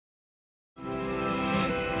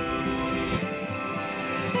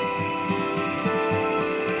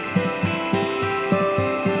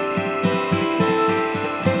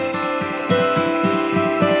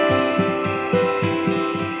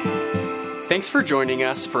Thanks for joining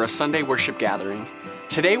us for a Sunday worship gathering.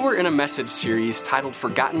 Today we're in a message series titled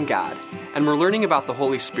Forgotten God, and we're learning about the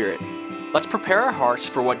Holy Spirit. Let's prepare our hearts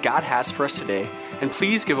for what God has for us today, and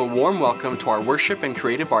please give a warm welcome to our worship and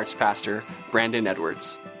creative arts pastor, Brandon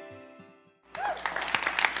Edwards.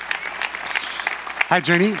 Hi,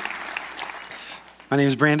 Journey. My name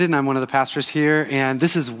is Brandon. I'm one of the pastors here, and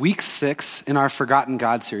this is week 6 in our Forgotten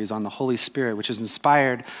God series on the Holy Spirit, which is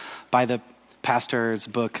inspired by the pastor's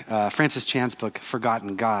book, Francis Chan's book,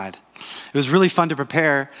 Forgotten God. It was really fun to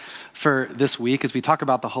prepare for this week as we talk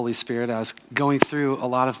about the Holy Spirit. I was going through a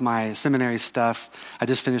lot of my seminary stuff. I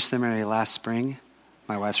just finished seminary last spring.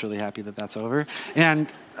 My wife's really happy that that's over.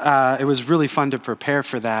 And it was really fun to prepare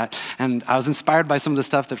for that. And I was inspired by some of the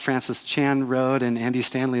stuff that Francis Chan wrote and Andy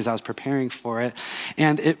Stanley as I was preparing for it.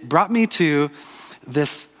 And it brought me to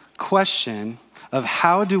this question of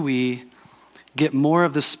how do we get more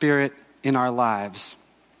of the Spirit in our lives?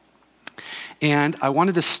 And I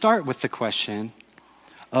wanted to start with the question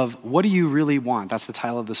of what do you really want? That's the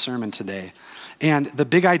title of the sermon today. And the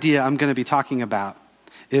big idea I'm going to be talking about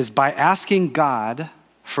is by asking God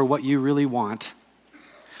for what you really want,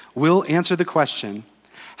 we'll answer the question,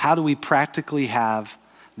 how do we practically have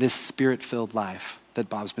this Spirit-filled life that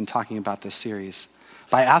Bob's been talking about this series?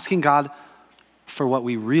 By asking God for what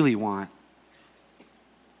we really want,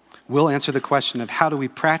 we'll answer the question of how do we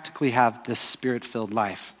practically have this Spirit-filled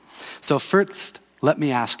life. So first, let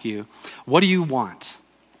me ask you, what do you want?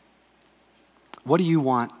 What do you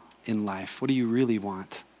want in life? What do you really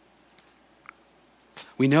want?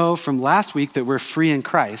 We know from last week that we're free in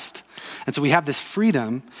Christ, and so we have this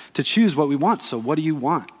freedom to choose what we want. So what do you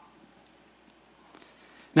want?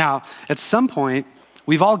 Now, at some point,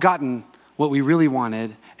 we've all gotten what we really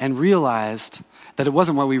wanted and realized that it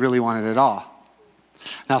wasn't what we really wanted at all.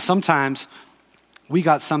 Now, sometimes we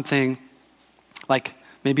got something like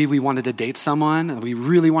maybe we wanted to date someone, and we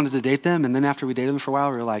really wanted to date them, and then after we dated them for a while,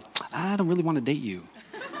 we were like, I don't really want to date you.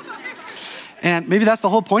 And maybe that's the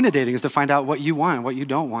whole point of dating, is to find out what you want and what you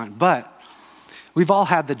don't want. But we've all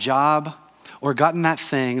had the job or gotten that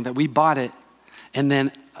thing that we bought it, and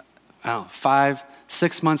then, 5,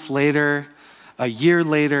 6 months later, a year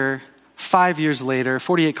later, 5 years later,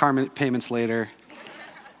 48 car payments later,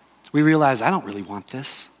 we realize, I don't really want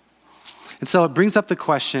this. And so it brings up the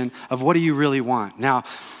question of what do you really want? Now,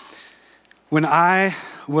 when I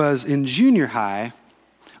was in junior high,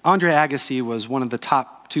 Andre Agassi was one of the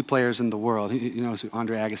top 2 players in the world. You know who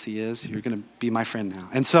Andre Agassi is? You're going to be my friend now.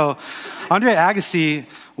 And so Andre Agassi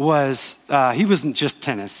he wasn't just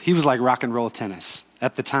tennis. He was like rock and roll tennis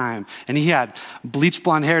at the time. And he had bleached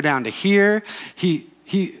blonde hair down to here. He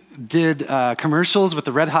did commercials with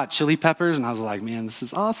the Red Hot Chili Peppers, and I was like, man, this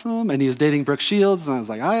is awesome. And he was dating Brooke Shields, and I was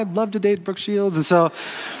like, I'd love to date Brooke Shields. And so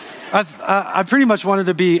I pretty much wanted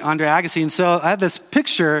to be Andre Agassi. And so I had this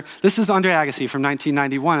picture. This is Andre Agassi from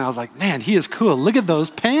 1991. And I was like, man, he is cool. Look at those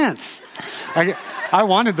pants. I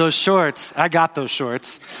wanted those shorts. I got those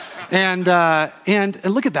shorts. And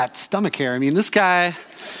look at that stomach hair. I mean, this guy,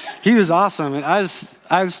 he was awesome. And I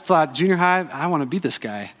just thought, junior high, I want to be this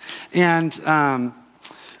guy. And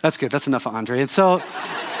that's good. That's enough of Andre. And so,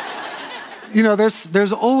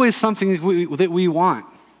 there's always something that we want,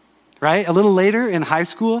 right? A little later in high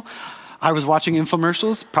school, I was watching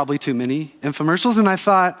infomercials, probably too many infomercials, and I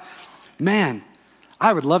thought, man,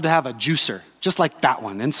 I would love to have a juicer, just like that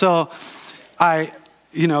one. And so I,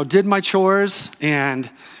 did my chores and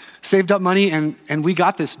saved up money, and we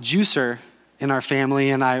got this juicer in our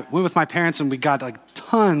family, and I went with my parents, and we got like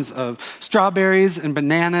tons of strawberries and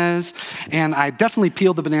bananas, and I definitely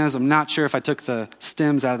peeled the bananas. I'm not sure if I took the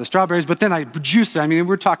stems out of the strawberries, but then I juiced it. I mean,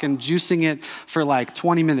 we're talking juicing it for like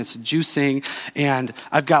 20 minutes juicing, and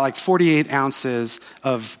I've got like 48 ounces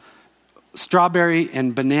of strawberry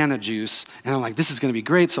and banana juice, and I'm like, this is going to be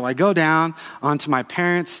great. So I go down onto my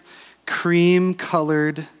parents'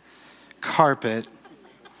 cream-colored carpet,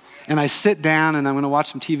 and I sit down, and I'm going to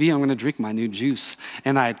watch some TV. I'm going to drink my new juice.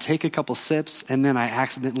 And I take a couple sips, and then I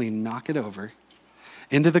accidentally knock it over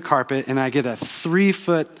into the carpet, and I get a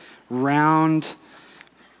 3-foot round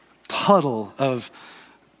puddle of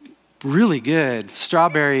really good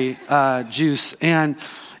strawberry juice. And,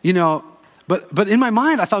 but in my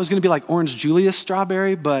mind, I thought it was going to be like Orange Julius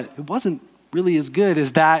strawberry, but it wasn't really as good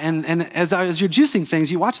as that. And as you're juicing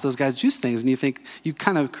things, you watch those guys juice things, and you think, you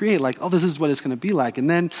kind of create like, oh, this is what it's going to be like. And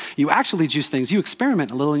then you actually juice things, you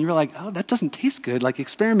experiment a little, and you're like, oh, that doesn't taste good. Like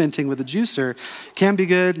experimenting with a juicer can be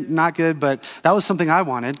good, not good, but that was something I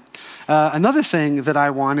wanted. Another thing that I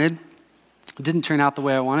wanted, didn't turn out the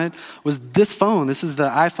way I wanted, was this phone. This is the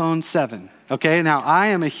iPhone 7. Okay, now I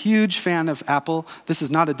am a huge fan of Apple. This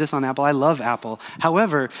is not a diss on Apple. I love Apple.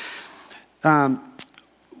 However,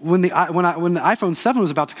 when the iPhone 7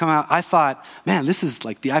 was about to come out, I thought, man, this is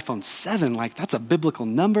like the iPhone 7. Like, that's a biblical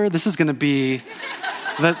number. This is going to be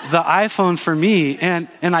the iPhone for me. And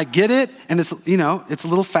I get it, and it's a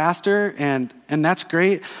little faster, and that's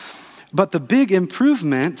great. But the big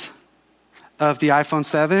improvement of the iPhone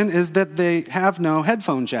 7 is that they have no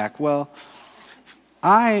headphone jack. Well,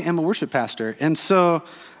 I am a worship pastor, and so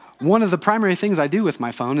one of the primary things I do with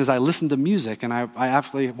my phone is I listen to music, and I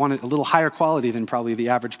actually want it a little higher quality than probably the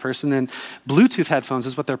average person, and Bluetooth headphones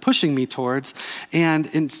is what they're pushing me towards, and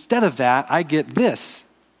instead of that, I get this,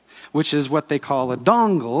 which is what they call a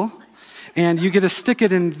dongle, and you get to stick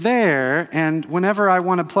it in there, and whenever I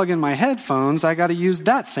want to plug in my headphones, I got to use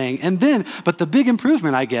that thing. But the big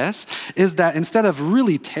improvement, I guess, is that instead of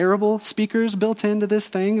really terrible speakers built into this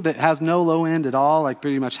thing that has no low end at all, like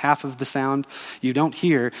pretty much half of the sound you don't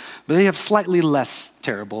hear, but they have slightly less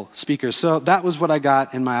terrible speakers. So that was what I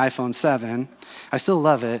got in my iPhone 7. I still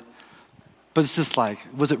love it, but it's just like,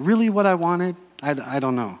 was it really what I wanted? I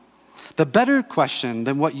don't know. The better question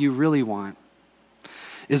than what you really want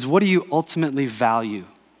is, what do you ultimately value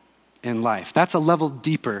in life? That's a level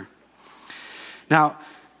deeper. Now,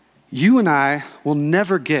 you and I will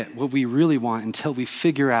never get what we really want until we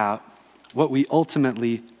figure out what we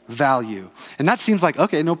ultimately value. And that seems like,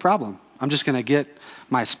 okay, no problem. I'm just going to get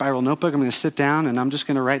my spiral notebook, I'm going to sit down, and I'm just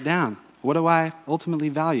going to write down, what do I ultimately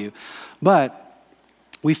value? But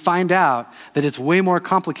we find out that it's way more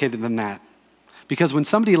complicated than that. Because when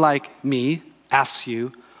somebody like me asks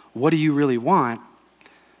you, what do you really want?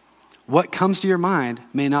 What comes to your mind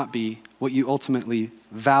may not be what you ultimately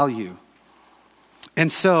value.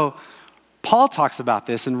 And so Paul talks about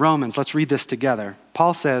this in Romans. Let's read this together.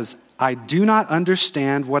 Paul says, I do not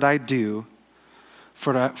understand what I do,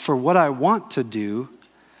 for what I want to do,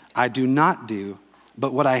 I do not do,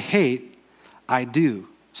 but what I hate, I do.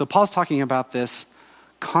 So Paul's talking about this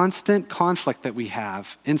constant conflict that we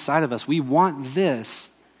have inside of us. We want this,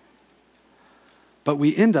 but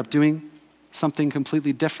we end up doing something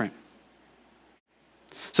completely different.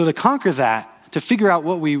 So to conquer that, to figure out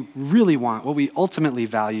what we really want, what we ultimately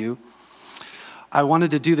value, I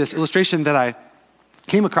wanted to do this illustration that I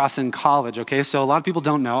came across in college, okay? So a lot of people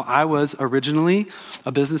don't know, I was originally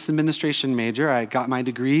a business administration major. I got my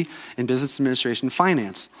degree in business administration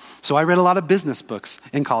finance. So I read a lot of business books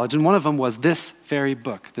in college, and one of them was this very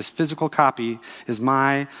book. This physical copy is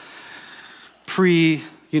my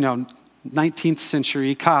 19th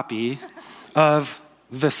century copy of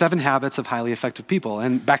The 7 Habits of Highly Effective People.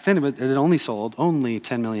 And back then it had only sold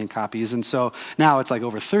 10 million copies. And so now it's like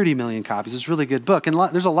over 30 million copies. It's a really good book. And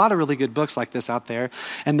there's a lot of really good books like this out there.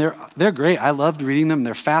 And they're great. I loved reading them.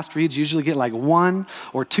 They're fast reads. You usually get like 1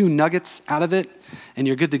 or 2 nuggets out of it, and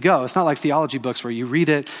you're good to go. It's not like theology books where you read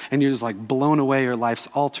it and you're just like blown away, your life's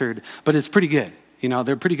altered. But it's pretty good.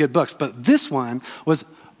 They're pretty good books. But this one was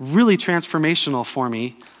really transformational for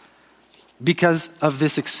me because of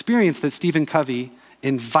this experience that Stephen Covey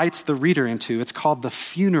invites the reader into. It's called the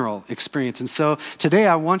funeral experience. And so today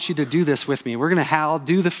I want you to do this with me. We're going to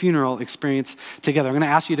do the funeral experience together. I'm going to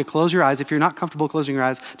ask you to close your eyes. If you're not comfortable closing your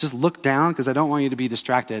eyes, just look down because I don't want you to be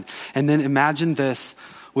distracted. And then imagine this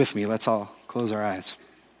with me. Let's all close our eyes.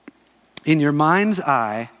 In your mind's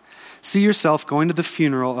eye, see yourself going to the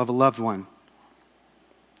funeral of a loved one.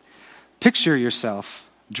 Picture yourself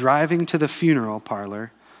driving to the funeral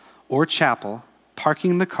parlor or chapel,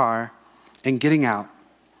 parking the car, and getting out.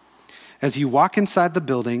 As you walk inside the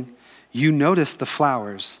building, you notice the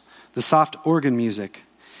flowers, the soft organ music.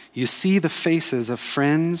 You see the faces of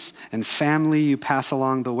friends and family you pass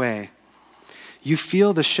along the way. You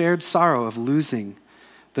feel the shared sorrow of losing,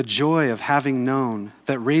 the joy of having known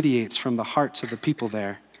that radiates from the hearts of the people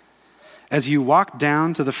there. As you walk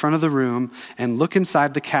down to the front of the room and look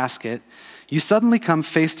inside the casket, you suddenly come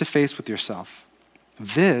face to face with yourself.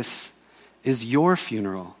 This is your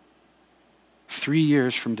funeral. 3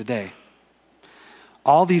 years from today.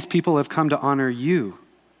 All these people have come to honor you,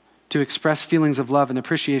 to express feelings of love and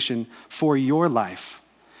appreciation for your life.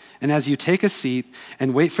 And as you take a seat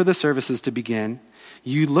and wait for the services to begin,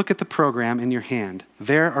 you look at the program in your hand.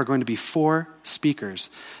 There are going to be 4 speakers.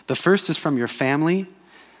 The first is from your family,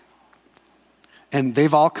 and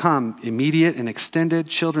they've all come, immediate and extended,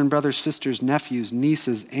 children, brothers, sisters, nephews,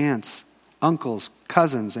 nieces, aunts, uncles,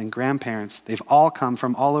 cousins, and grandparents. They've all come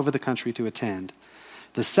from all over the country to attend.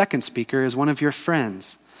 The second speaker is one of your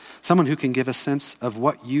friends, someone who can give a sense of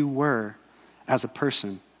what you were as a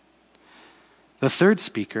person. The third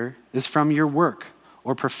speaker is from your work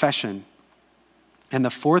or profession. And the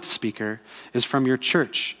fourth speaker is from your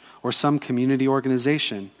church or some community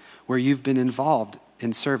organization where you've been involved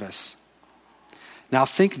in service. Now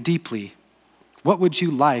think deeply What would you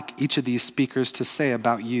like each of these speakers to say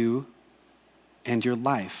about you and your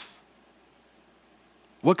life?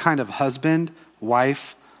 What kind of husband,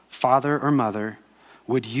 wife, father, or mother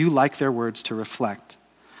would you like their words to reflect?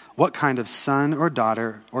 What kind of son or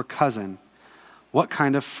daughter or cousin? What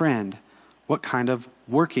kind of friend? What kind of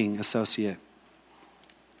working associate?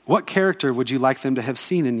 What character would you like them to have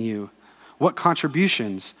seen in you? What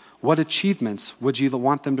contributions, what achievements would you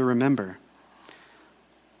want them to remember?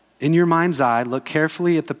 In your mind's eye, look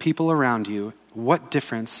carefully at the people around you. What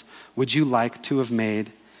difference would you like to have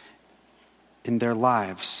made in their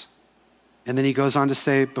lives? And then he goes on to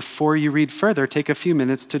say, before you read further, take a few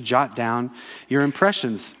minutes to jot down your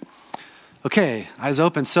impressions. Okay, eyes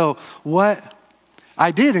open. So what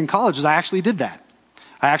I did in college is I actually did that.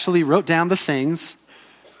 I actually wrote down the things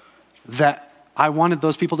that I wanted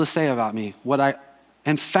those people to say about me,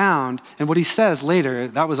 and found, and what he says later,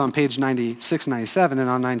 that was on page 96, 97, and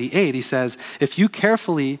on 98, he says, if you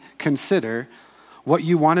carefully consider what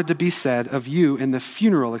you wanted to be said of you in the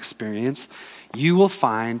funeral experience, you will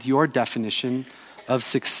find your definition of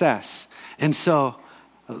success. And so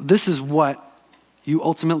this is what you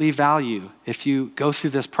ultimately value if you go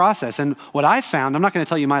through this process. And what I found, I'm not going to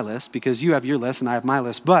tell you my list because you have your list and I have my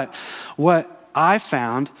list, but what I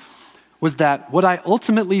found was that what I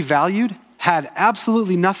ultimately valued had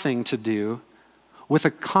absolutely nothing to do with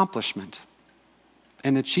accomplishment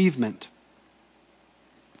and achievement.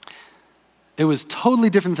 It was totally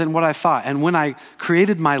different than what I thought. And when I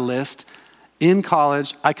created my list in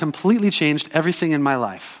college, I completely changed everything in my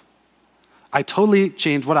life. I totally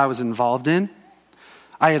changed what I was involved in.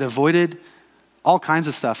 I had avoided all kinds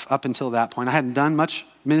of stuff up until that point. I hadn't done much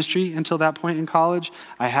ministry until that point in college.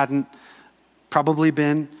 I hadn't probably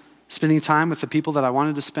been spending time with the people that I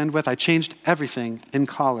wanted to spend with. I changed everything in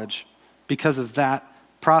college because of that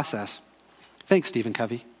process. Thanks, Stephen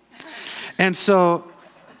Covey. And so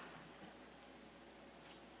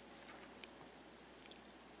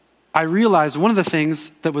I realized one of the things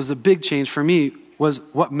that was a big change for me was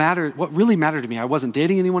what really mattered to me. I wasn't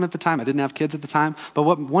dating anyone at the time. I didn't have kids at the time. But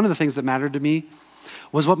one of the things that mattered to me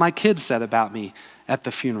was what my kids said about me at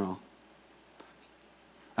the funeral.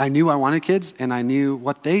 I knew I wanted kids, and I knew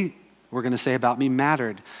what they were going to say about me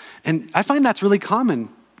mattered. And I find that's really common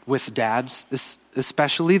with dads,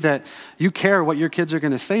 especially, that you care what your kids are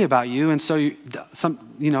going to say about you. And so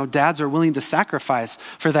dads are willing to sacrifice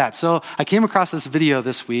for that. So I came across this video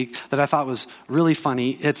this week that I thought was really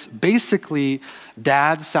funny. It's basically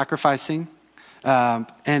dads sacrificing,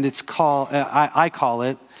 and it's called, I call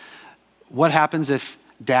it, what happens if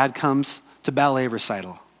dad comes to ballet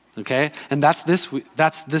recital? Okay, and that's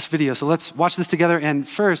this video. So let's watch this together. And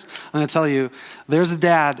first, I'm going to tell you, there's a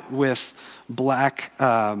dad with black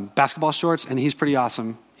basketball shorts, and he's pretty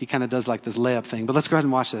awesome. He kind of does like this layup thing. But let's go ahead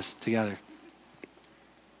and watch this together.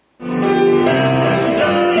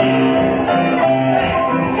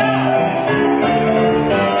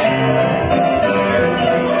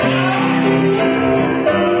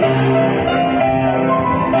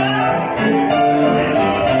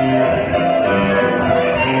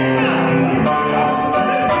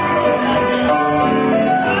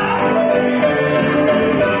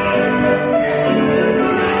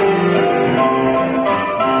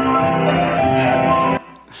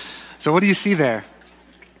 So what do you see there?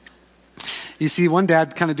 You see one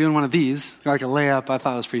dad kind of doing one of these, like a layup. I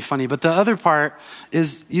thought it was pretty funny. But the other part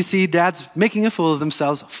is you see dads making a fool of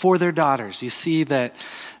themselves for their daughters. You see that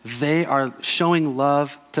they are showing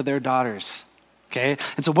love to their daughters, okay?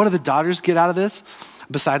 And so what do the daughters get out of this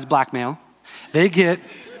besides blackmail? They get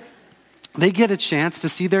a chance to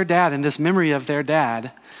see their dad and this memory of their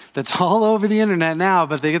dad that's all over the internet now,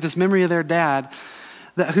 but they get this memory of their dad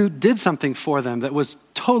who did something for them that was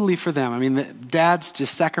totally for them. I mean, the dad's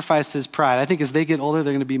just sacrificed his pride. I think as they get older,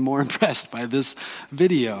 they're going to be more impressed by this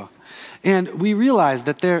video. And we realize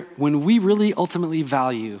that when we really ultimately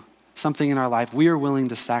value something in our life, we are willing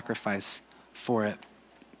to sacrifice for it.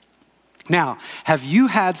 Now, have you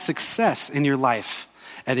had success in your life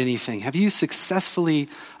at anything? Have you successfully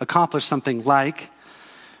accomplished something like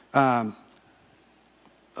a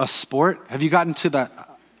sport? Have you gotten to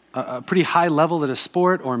a pretty high level at a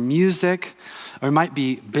sport or music, or it might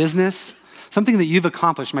be business? Something that you've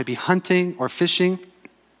accomplished might be hunting or fishing.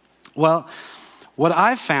 Well, what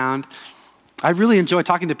I've found, I really enjoy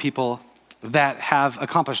talking to people that have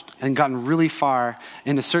accomplished and gotten really far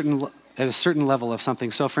at a certain level of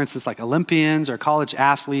something. So for instance, like Olympians or college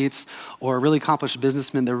athletes or really accomplished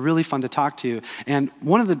businessmen, they're really fun to talk to. And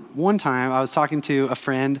one time I was talking to a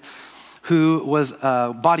friend who was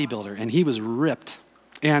a bodybuilder, and he was ripped.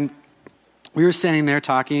 And we were standing there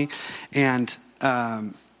talking, and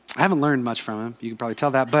I haven't learned much from him. You can probably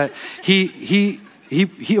tell that. But he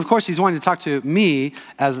of course, he's wanting to talk to me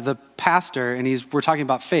as the pastor, and we're talking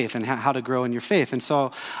about faith and how to grow in your faith. And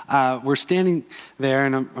so we're standing there,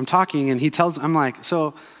 and I'm talking, and I'm like,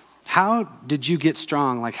 so how did you get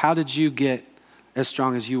strong? Like, how did you get as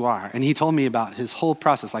strong as you are? And he told me about his whole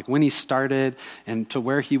process, like when he started and to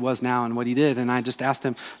where he was now and what he did. And I just asked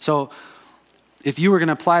him, so if you were going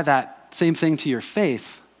to apply that same thing to your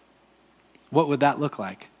faith, what would that look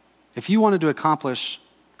like? If you wanted to accomplish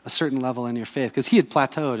a certain level in your faith, because he had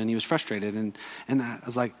plateaued and he was frustrated, and I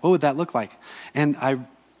was like, what would that look like? And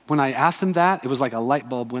when I asked him that, it was like a light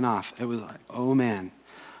bulb went off. It was like, oh man,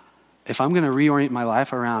 if I'm going to reorient my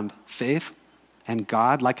life around faith and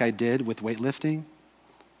God like I did with weightlifting,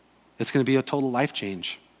 it's going to be a total life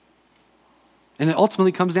change. And it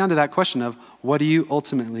ultimately comes down to that question of, what do you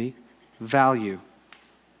ultimately value?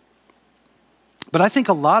 But I think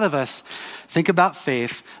a lot of us think about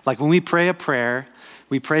faith like when we pray a prayer,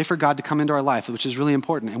 we pray for God to come into our life, which is really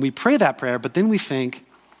important. And we pray that prayer, but then we think,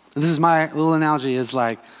 this is my little analogy, is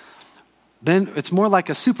like, then it's more like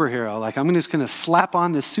a superhero. Like I'm just going to slap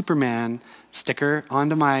on this Superman sticker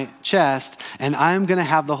onto my chest, and I'm going to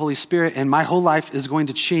have the Holy Spirit, and my whole life is going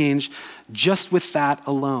to change just with that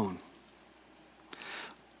alone.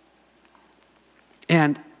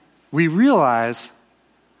 And we realize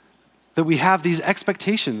that we have these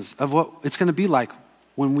expectations of what it's going to be like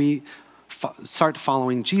when we start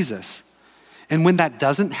following Jesus. And when that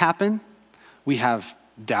doesn't happen, we have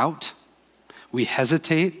doubt, we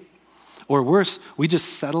hesitate, or worse, we just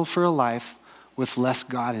settle for a life with less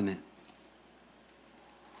God in it.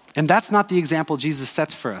 And that's not the example Jesus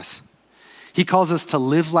sets for us. He calls us to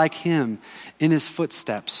live like him in his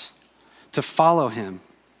footsteps, to follow him.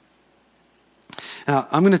 Now,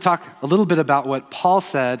 I'm going to talk a little bit about what Paul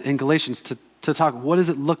said in Galatians to talk, what does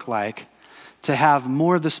it look like to have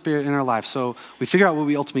more of the Spirit in our life? So we figure out what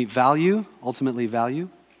we ultimately value.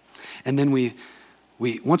 And then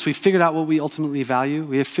once we figured out what we ultimately value,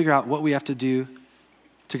 we have to figure out what we have to do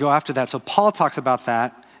to go after that. So Paul talks about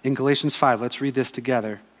that in Galatians 5. Let's read this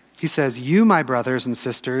together. He says, "You, my brothers and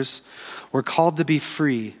sisters, were called to be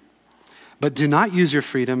free, but do not use your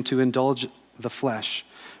freedom to indulge the flesh.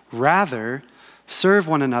 Rather, serve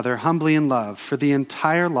one another humbly in love, for the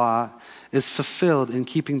entire law is fulfilled in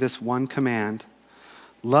keeping this one command: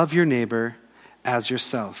 love your neighbor as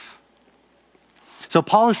yourself." So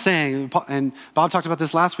Paul is saying, and Bob talked about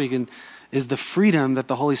this last week, and is the freedom that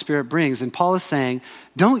the Holy Spirit brings. And Paul is saying,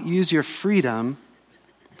 don't use your freedom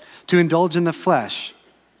to indulge in the flesh.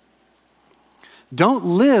 Don't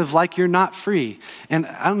live like you're not free. And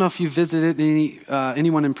I don't know if you've visited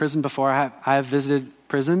anyone in prison before. I have visited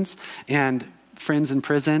prisons and friends in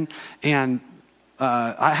prison, and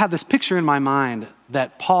I have this picture in my mind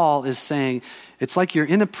that Paul is saying, it's like you're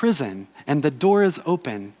in a prison and the door is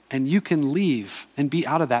open and you can leave and be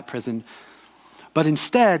out of that prison. But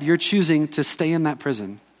instead, you're choosing to stay in that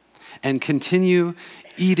prison and continue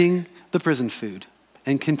eating the prison food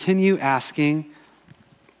and continue asking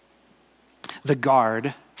the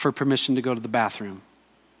guard for permission to go to the bathroom.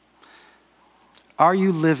 Are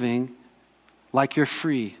you living like you're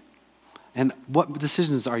free? And what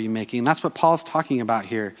decisions are you making? And that's what Paul's talking about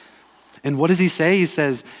here. And what does he say? He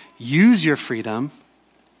says, use your freedom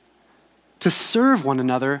to serve one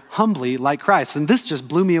another humbly like Christ. And this just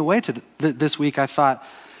blew me away this week. I thought,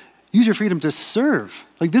 use your freedom to serve.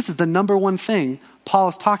 Like this is the number one thing Paul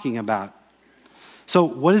is talking about. So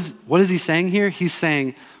what is he saying here? He's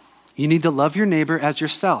saying you need to love your neighbor as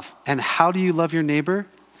yourself. And how do you love your neighbor?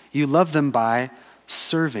 You love them by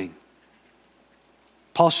serving.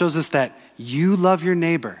 Paul shows us that you love your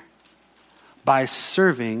neighbor by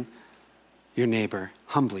serving your neighbor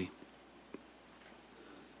humbly.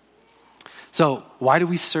 So why do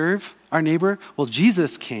we serve our neighbor? Well,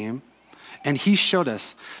 Jesus came and he showed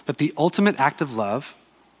us that the ultimate act of love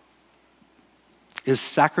is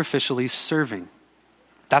sacrificially serving.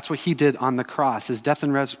 That's what he did on the cross. His death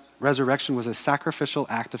and resurrection was a sacrificial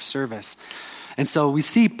act of service. And so we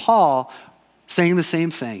see Paul saying the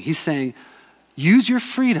same thing. He's saying, use your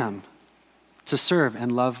freedom to serve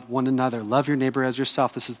and love one another. Love your neighbor as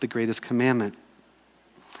yourself. This is the greatest commandment.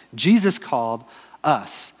 Jesus called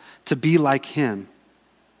us to be like him,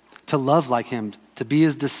 to love like him, to be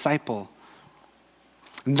his disciple.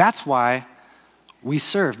 And that's why we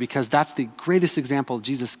serve, because that's the greatest example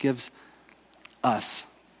Jesus gives us.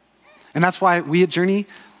 And that's why we at Journey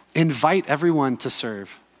invite everyone to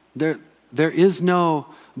serve. There is no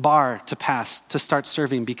bar to pass to start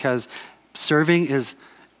serving, because serving is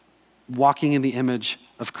walking in the image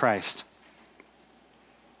of Christ.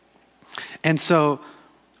 And so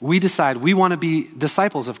we decide we want to be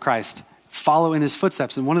disciples of Christ, follow in his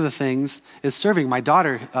footsteps. And one of the things is serving. My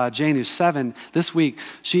daughter, Jane, who's 7, this week,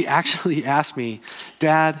 she actually asked me,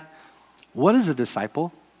 Dad, what is a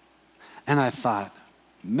disciple? And I thought,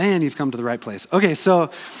 man, you've come to the right place. Okay, so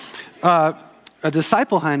a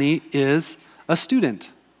disciple, honey, is a student.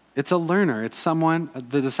 It's a learner. It's someone,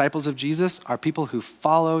 the disciples of Jesus are people who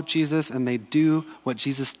follow Jesus and they do what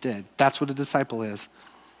Jesus did. That's what a disciple is.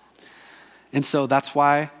 And so that's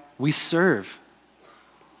why we serve,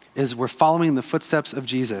 is we're following the footsteps of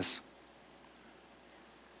Jesus.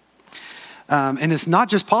 And it's not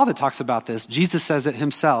just Paul that talks about this. Jesus says it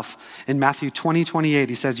himself in Matthew 20:28.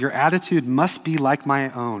 He says, your attitude must be like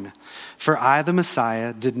my own. For I, the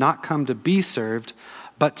Messiah, did not come to be served,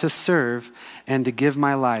 but to serve and to give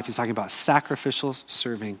my life. He's talking about sacrificial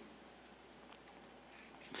serving.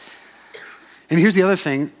 And here's the other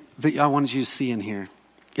thing that I wanted you to see in here,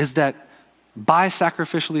 is that by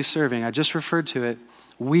sacrificially serving, I just referred to it,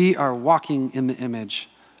 we are walking in the image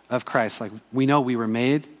of Christ. Like, we know we were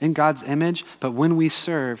made in God's image, but when we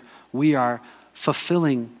serve, we are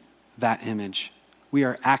fulfilling that image. We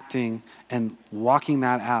are acting and walking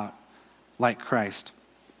that out like Christ.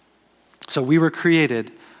 So we were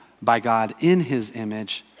created by God in his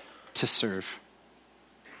image to serve.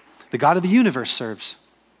 The God of the universe serves,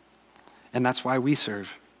 and that's why we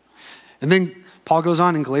serve. And then Paul goes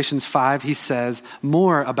on in Galatians 5, he says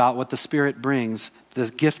more about what the Spirit brings, the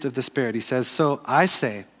gift of the Spirit. He says, so I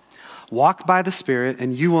say, walk by the Spirit,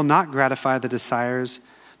 and you will not gratify the desires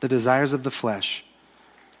of the flesh.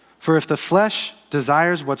 For if the flesh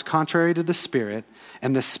desires what's contrary to the Spirit,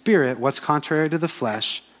 and the Spirit what's contrary to the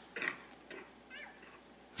flesh,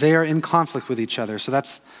 they are in conflict with each other. So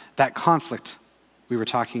that's that conflict we were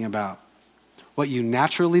talking about. What you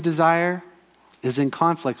naturally desire is in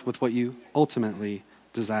conflict with what you ultimately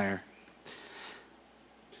desire.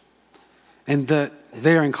 And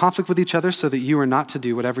they are in conflict with each other so that you are not to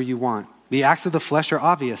do whatever you want. The acts of the flesh are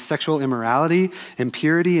obvious: sexual immorality,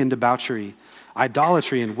 impurity, and debauchery,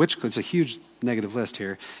 idolatry, and witchcraft. It's a huge negative list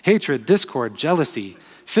here. Hatred, discord, jealousy,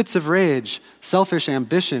 fits of rage, selfish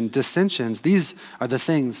ambition, dissensions. These are the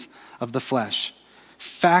things of the flesh.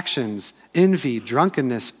 Factions, envy,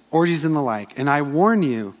 drunkenness, orgies, and the like. And I warn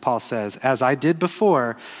you, Paul says, as I did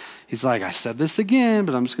before, he's like, I said this again,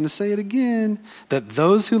 but I'm just going to say it again, that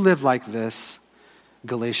those who live like this,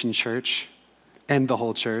 Galatian church and the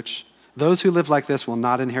whole church, those who live like this will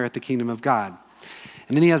not inherit the kingdom of God.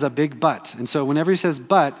 And then he has a big but. And so whenever he says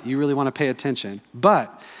but, you really want to pay attention.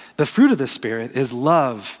 But the fruit of the Spirit is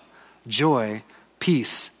love, joy,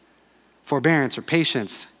 peace, forbearance or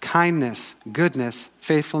patience, kindness, goodness,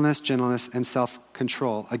 faithfulness, gentleness, and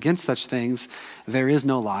self-control. Against such things, there is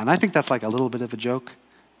no law. And I think that's like a little bit of a joke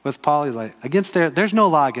with Paul. He's like, there's no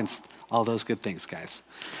law against all those good things, guys.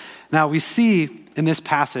 Now, we see in this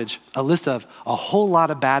passage a list of a whole lot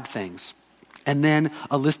of bad things and then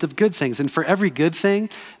a list of good things. And for every good thing,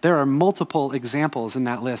 there are multiple examples in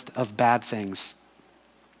that list of bad things.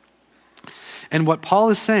 And what Paul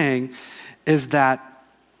is saying is that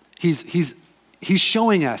he's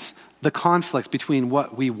showing us the conflict between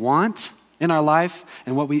what we want in our life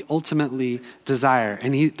and what we ultimately desire.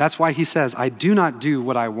 And that's why he says, I do not do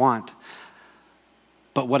what I want,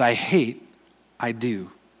 but what I hate, I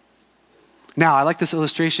do. Now, I like this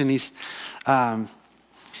illustration. Go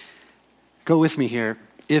with me here.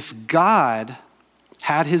 If God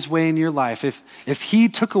had his way in your life, if he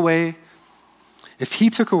took away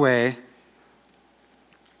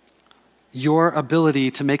your ability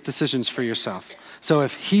to make decisions for yourself. So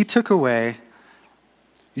if he took away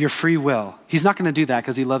your free will, he's not going to do that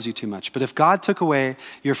because he loves you too much. But if God took away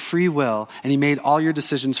your free will and he made all your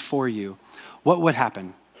decisions for you, what would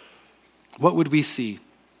happen? What would we see?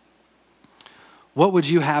 What would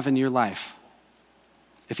you have in your life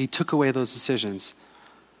if he took away those decisions?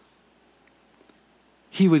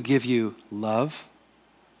 He would give you love,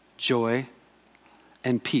 joy,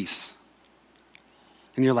 and peace.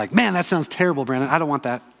 And you're like, man, that sounds terrible, Brandon. I don't want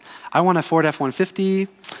that. I want a Ford F-150,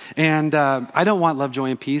 and I don't want love, joy,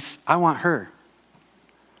 and peace. I want her.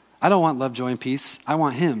 I don't want love, joy, and peace. I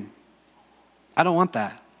want him. I don't want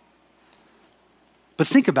that. But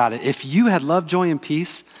think about it. If you had love, joy, and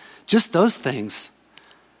peace, just those things,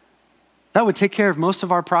 that would take care of most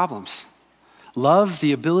of our problems. Love,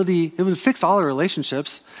 the ability, it would fix all our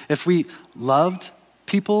relationships. If we loved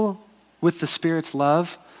people with the Spirit's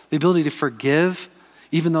love, the ability to forgive,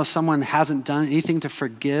 even though someone hasn't done anything to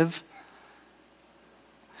forgive.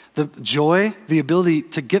 The joy, the ability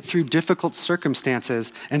to get through difficult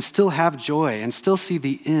circumstances and still have joy and still see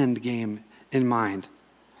the end game in mind.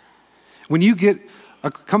 When you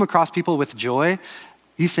come across people with joy,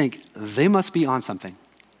 you think they must be on something.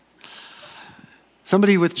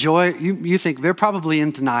 Somebody with joy, you think they're probably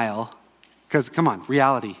in denial because, come on,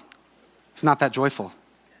 reality. It's not that joyful.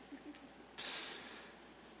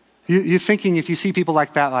 You're thinking if you see people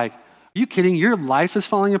like that, like, are you kidding? Your life is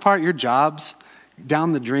falling apart. Your job's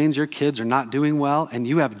down the drains. Your kids are not doing well, and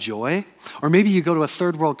you have joy. Or maybe you go to a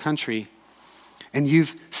third world country, and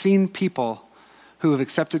you've seen people who have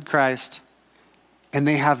accepted Christ, and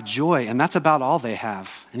they have joy, and that's about all they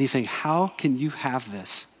have. And you think, how can you have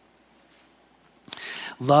this?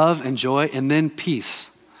 Love and joy, and then peace.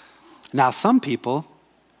 Now, some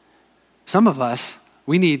of us,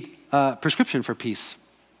 we need a prescription for peace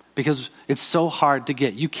because it's so hard to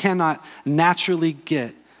get. You cannot naturally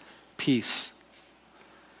get peace.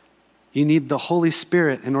 You need the Holy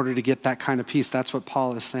Spirit in order to get that kind of peace. That's what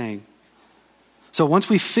Paul is saying. So once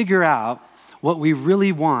we figure out what we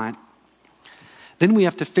really want, then we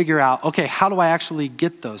have to figure out, okay, how do I actually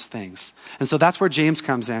get those things? And so that's where James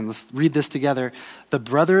comes in. Let's read this together. The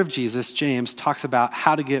brother of Jesus, James, talks about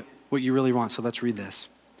how to get what you really want. So let's read this.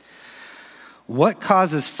 What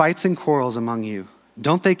causes fights and quarrels among you?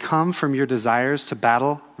 Don't they come from your desires that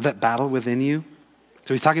battle within you?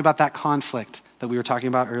 So he's talking about that conflict that we were talking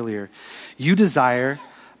about earlier. You desire,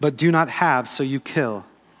 but do not have, so you kill.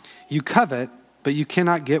 You covet, but you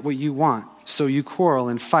cannot get what you want, so you quarrel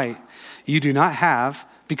and fight. You do not have,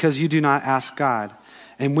 because you do not ask God.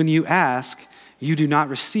 And when you ask, you do not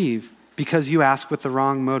receive, because you ask with the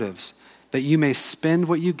wrong motives, that you may spend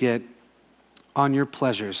what you get on your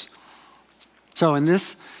pleasures. So in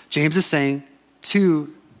this, James is saying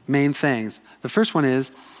two main things. The first one is,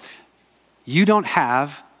 you don't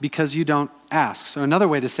have because you don't ask. So another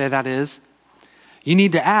way to say that is, you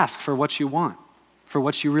need to ask for what you want, for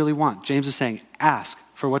what you really want. James is saying, ask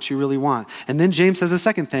for what you really want. And then James says a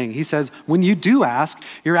second thing. He says, when you do ask,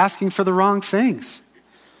 you're asking for the wrong things.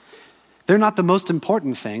 They're not the most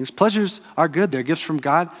important things. Pleasures are good. They're gifts from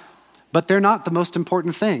God, but they're not the most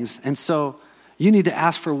important things. And so you need to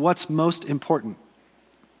ask for what's most important.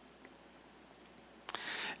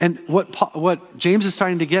 And what James is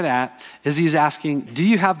starting to get at is he's asking, do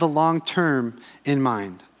you have the long term in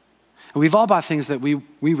mind? And we've all bought things that we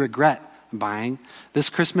regret buying. This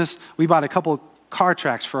Christmas, we bought a couple car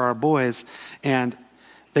tracks for our boys, and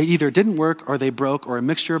they either didn't work or they broke or a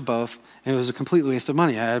mixture of both, and it was a complete waste of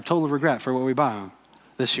money. I have total regret for what we bought them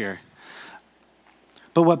this year.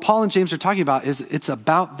 But what Paul and James are talking about is it's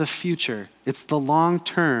about the future. It's the long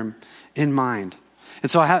term in mind. And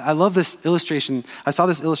so I love this illustration. I saw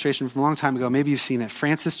this illustration from a long time ago. Maybe you've seen it.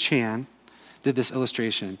 Francis Chan did this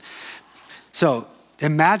illustration. So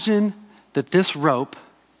imagine that this rope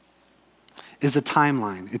is a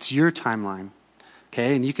timeline. It's your timeline.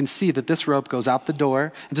 Okay, and you can see that this rope goes out the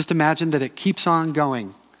door. And just imagine that it keeps on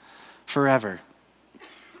going forever.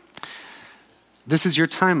 This is your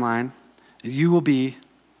timeline. You will be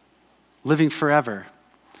living forever.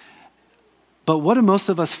 But what do most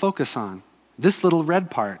of us focus on? This little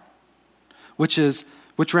red part, which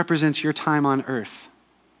represents your time on earth.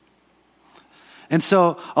 And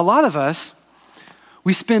so a lot of us,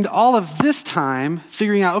 we spend all of this time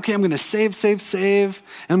figuring out, okay, I'm going to save, and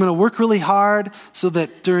I'm going to work really hard so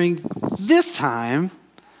that during this time,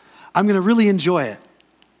 I'm going to really enjoy it.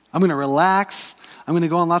 I'm going to relax. I'm going to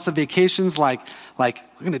go on lots of vacations like I'm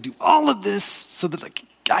going to do all of this so that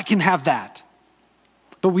I can have that.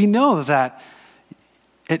 But we know that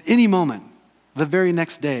at any moment, the very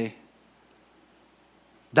next day,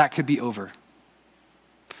 that could be over.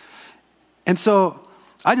 And so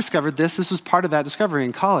I discovered this was part of that discovery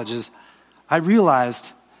in college, is I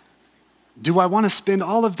realized, do I want to spend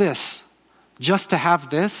all of this just to have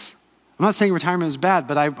this? I'm not saying retirement is bad,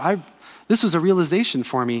 but this was a realization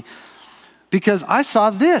for me because I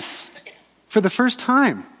saw this for the first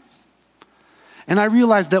time. And I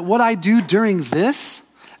realized that what I do during this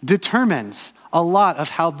determines a lot of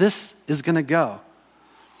how this is going to go.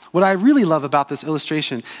 What I really love about this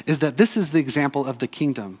illustration is that this is the example of the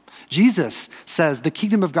kingdom. Jesus says the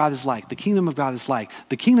kingdom of God is like the kingdom of God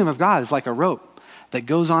is like a rope that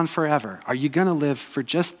goes on forever. Are you going to live for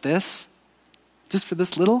just this? Just for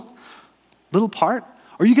this little part?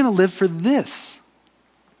 Or are you going to live for this?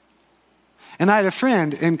 And I had a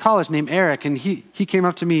friend in college named Eric, and he came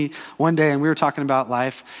up to me one day and we were talking about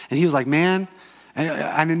life, and he was like, man, and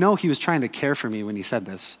I know he was trying to care for me when he said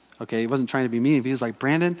this. Okay, he wasn't trying to be mean. But he was like,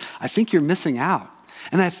 Brandon, I think you're missing out.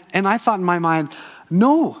 And I thought in my mind,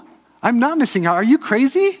 no, I'm not missing out. Are you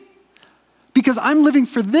crazy? Because I'm living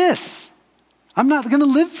for this. I'm not going to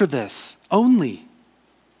live for this only.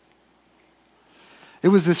 It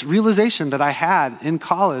was this realization that I had in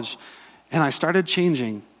college, and I started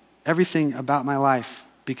changing. everything about my life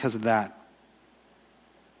because of that.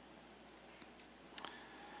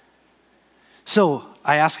 So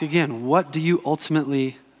I ask again, what do you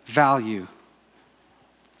ultimately value?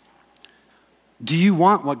 Do you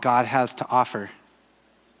want what God has to offer?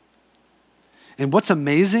 And what's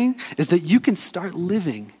amazing is that you can start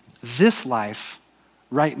living this life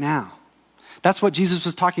right now. That's what Jesus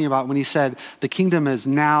was talking about when he said, the kingdom is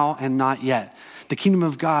now and not yet. The kingdom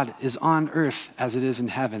of God is on earth as it is in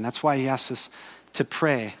heaven. That's why he asks us to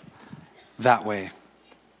pray that way.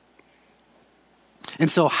 And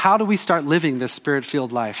so how do we start living this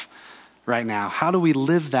spirit-filled life right now? How do we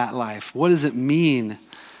live that life? What does it mean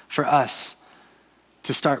for us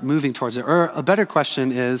to start moving towards it? Or a better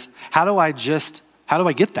question is, how do I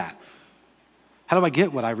get that? How do I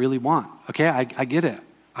get what I really want? Okay, I get it.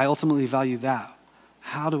 I ultimately value that.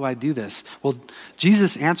 How do I do this? Well,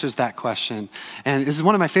 Jesus answers that question. And this is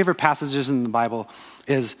one of my favorite passages in the Bible,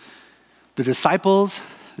 is the disciples,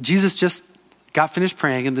 Jesus just got finished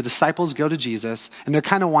praying, and the disciples go to Jesus, and they're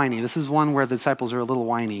kind of whiny. This is one where the disciples are a little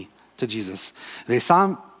whiny to Jesus. They saw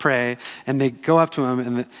him pray, and they go up to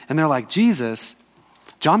him, and they're like, Jesus,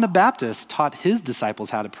 John the Baptist taught his disciples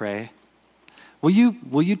how to pray. Will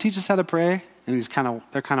you teach us how to pray? And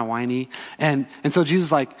they're kind of whiny. And so Jesus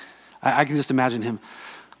is like, I can just imagine him.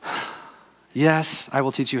 Yes, I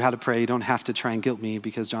will teach you how to pray. You don't have to try and guilt me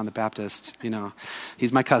because John the Baptist,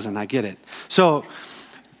 he's my cousin. I get it. So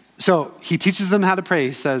he teaches them how to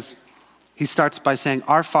pray. He starts by saying,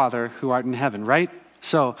 Our Father who art in heaven, right?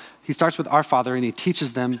 So he starts with Our Father and he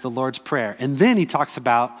teaches them the Lord's Prayer. And then he talks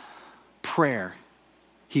about prayer.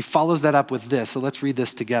 He follows that up with this. So let's read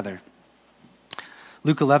this together.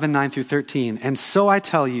 Luke 11, 9 through 13. And so I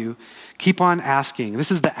tell you, keep on asking. This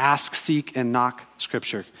is the ask, seek, and knock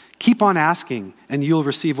scripture. Keep on asking, and you'll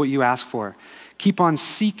receive what you ask for. Keep on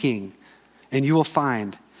seeking, and you will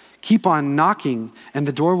find. Keep on knocking, and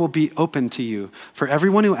the door will be open to you. For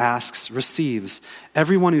everyone who asks receives.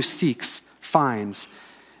 Everyone who seeks finds.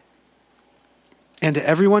 And to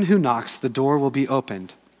everyone who knocks, the door will be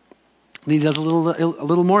opened. And he does a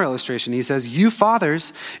little more illustration. He says, you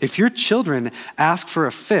fathers, if your children ask for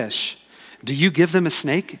a fish, do you give them a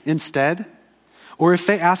snake instead? Or if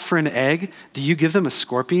they ask for an egg, do you give them a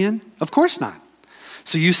scorpion? Of course not.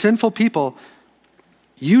 So you sinful people,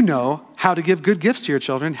 you know how to give good gifts to your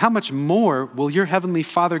children. How much more will your heavenly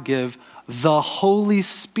Father give the Holy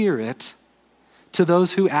Spirit to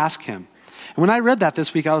those who ask him? And when I read that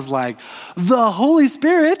this week, I was like, the Holy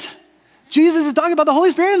Spirit? Jesus is talking about the Holy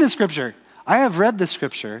Spirit in this scripture. I have read this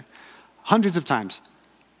scripture hundreds of times.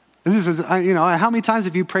 This is, how many times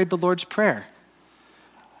have you prayed the Lord's Prayer?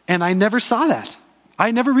 And I never saw that.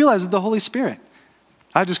 I never realized it was the Holy Spirit.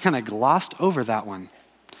 I just kind of glossed over that one.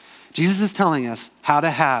 Jesus is telling us how to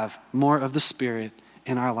have more of the Spirit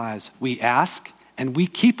in our lives. We ask and we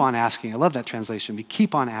keep on asking. I love that translation. We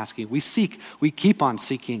keep on asking. We seek. We keep on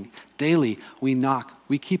seeking. Daily, we knock.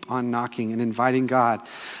 We keep on knocking and inviting God.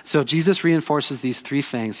 So Jesus reinforces these three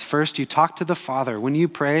things. First, you talk to the Father. When you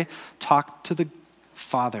pray, talk to the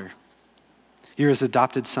Father. You're his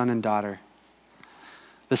adopted son and daughter.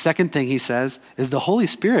 The second thing he says is the Holy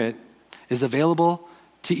Spirit is available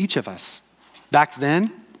to each of us. Back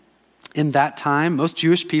then, in that time, most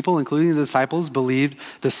Jewish people, including the disciples, believed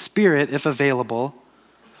the Spirit, if available,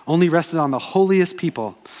 only rested on the holiest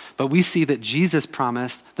people. But we see that Jesus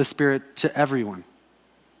promised the Spirit to everyone.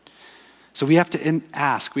 So we have to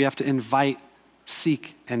ask, we have to invite,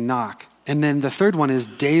 seek, and knock. And then the third one is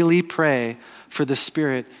daily pray for the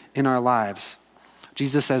Spirit in our lives.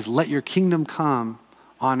 Jesus says, let your kingdom come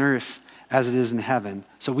on earth as it is in heaven.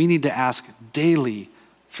 So we need to ask daily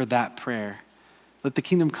for that prayer. Let the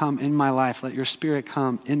kingdom come in my life. Let your Spirit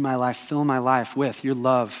come in my life. Fill my life with your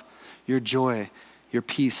love, your joy, your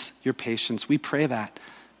peace, your patience. We pray that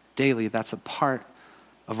daily. That's a part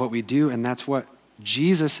of what we do, and that's what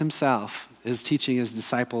Jesus himself is teaching his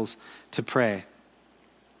disciples to pray.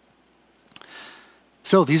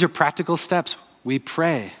 So these are practical steps. We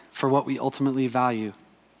pray for what we ultimately value.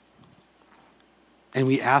 And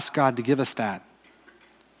we ask God to give us that.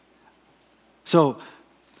 So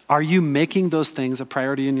are you making those things a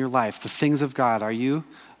priority in your life? The things of God, are you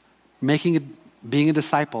making being a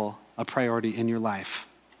disciple a priority in your life?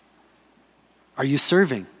 Are you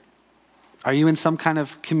serving? Are you in some kind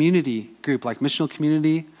of community group like missional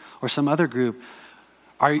community or some other group?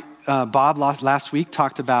 Bob last week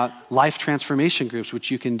talked about life transformation groups,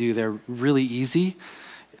 which you can do. They're really easy.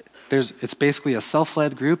 It's basically a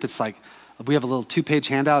self-led group. It's like we have a little 2-page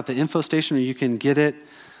handout at the info station, or you can get it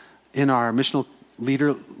in our missional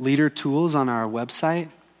leader tools on our website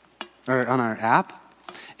or on our app.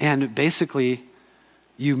 And basically,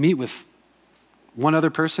 you meet with one other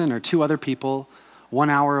person or two other people 1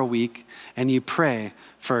 hour a week, and you pray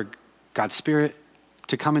for God's Spirit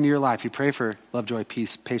to come into your life. You pray for love, joy,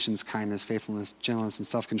 peace, patience, kindness, faithfulness, gentleness, and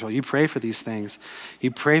self-control. You pray for these things.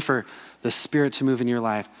 You pray for the Spirit to move in your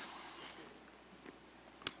life.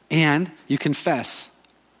 And you confess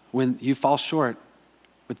when you fall short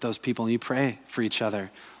with those people, and you pray for each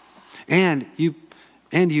other. And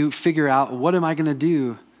you figure out, what am I going to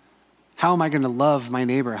do? How am I going to love my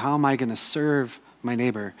neighbor? How am I going to serve my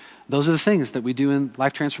neighbor? Those are the things that we do in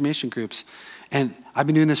life transformation groups. And I've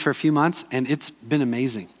been doing this for a few months, and it's been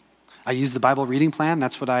amazing. I use the Bible reading plan.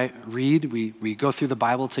 That's what I read. We go through the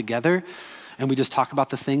Bible together, and we just talk about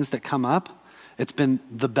the things that come up. It's been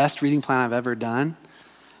the best reading plan I've ever done,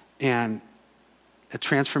 and it's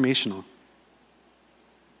transformational.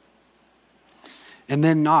 And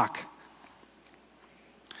then knock.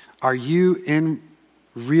 Are you in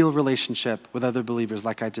real relationship with other believers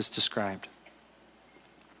like I just described?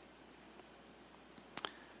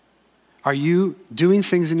 Are you doing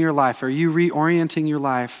things in your life? Are you reorienting your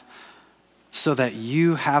life so that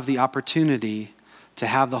you have the opportunity to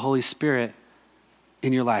have the Holy Spirit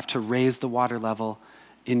in your life, to raise the water level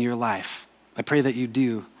in your life? I pray that you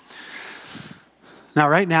do. Now,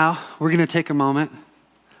 right now, we're going to take a moment.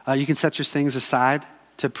 You can set your things aside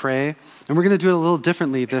to pray. And we're going to do it a little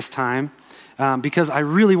differently this time because I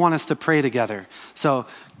really want us to pray together. So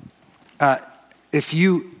if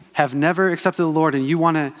you have never accepted the Lord and you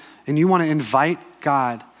want to invite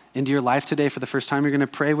God into your life today for the first time, you're going to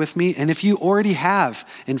pray with me. And if you already have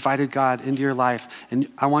invited God into your life,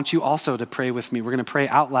 and I want you also to pray with me. We're going to pray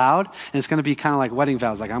out loud, and it's going to be kind of like wedding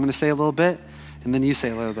vows. Like, I'm going to say a little bit, and then you say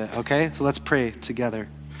a little bit, okay? So let's pray together.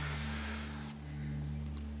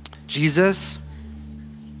 Jesus,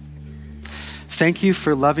 thank you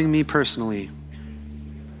for loving me personally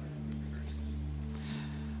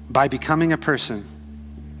by becoming a person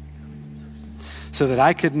so that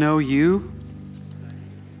I could know you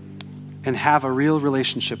and have a real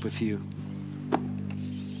relationship with you.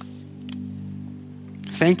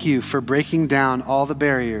 Thank you for breaking down all the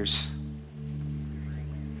barriers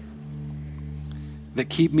that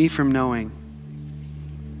keep me from knowing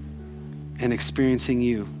and experiencing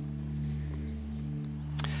you.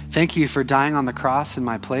 Thank you for dying on the cross in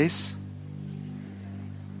my place,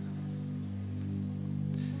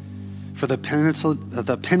 for the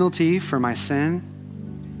penalty for my sin,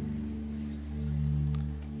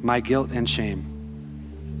 my guilt and shame.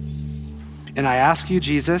 And I ask you,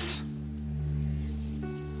 Jesus,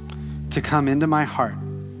 to come into my heart,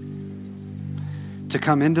 to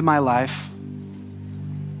come into my life,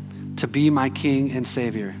 to be my King and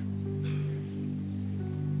Savior.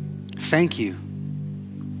 Thank you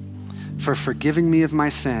for forgiving me of my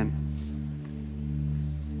sin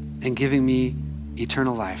and giving me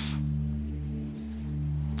eternal life.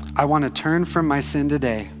 I want to turn from my sin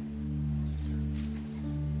today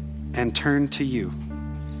and turn to you.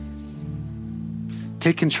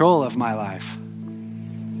 Take control of my life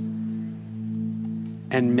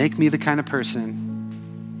and make me the kind of person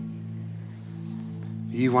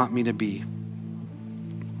you want me to be.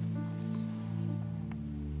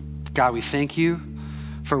 God, we thank you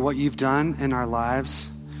for what you've done in our lives.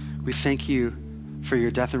 We thank you for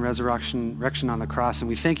your death and resurrection on the cross. And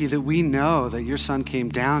we thank you that we know that your Son came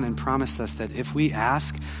down and promised us that if we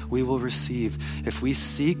ask, we will receive. If we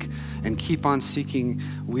seek and keep on seeking,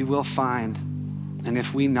 we will find. And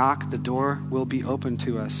if we knock, the door will be open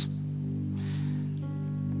to us.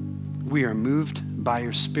 We are moved by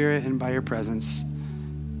your Spirit and by your presence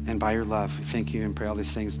and by your love. We thank you and pray all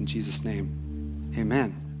these things in Jesus' name.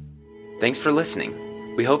 Amen. Thanks for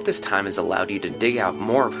listening. We hope this time has allowed you to dig out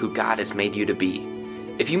more of who God has made you to be.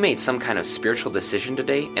 If you made some kind of spiritual decision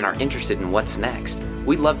today and are interested in what's next,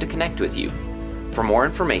 we'd love to connect with you. For more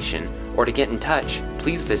information or to get in touch,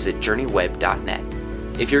 please visit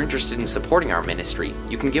journeyweb.net. If you're interested in supporting our ministry,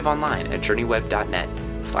 you can give online at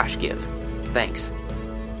journeyweb.net/give. Thanks.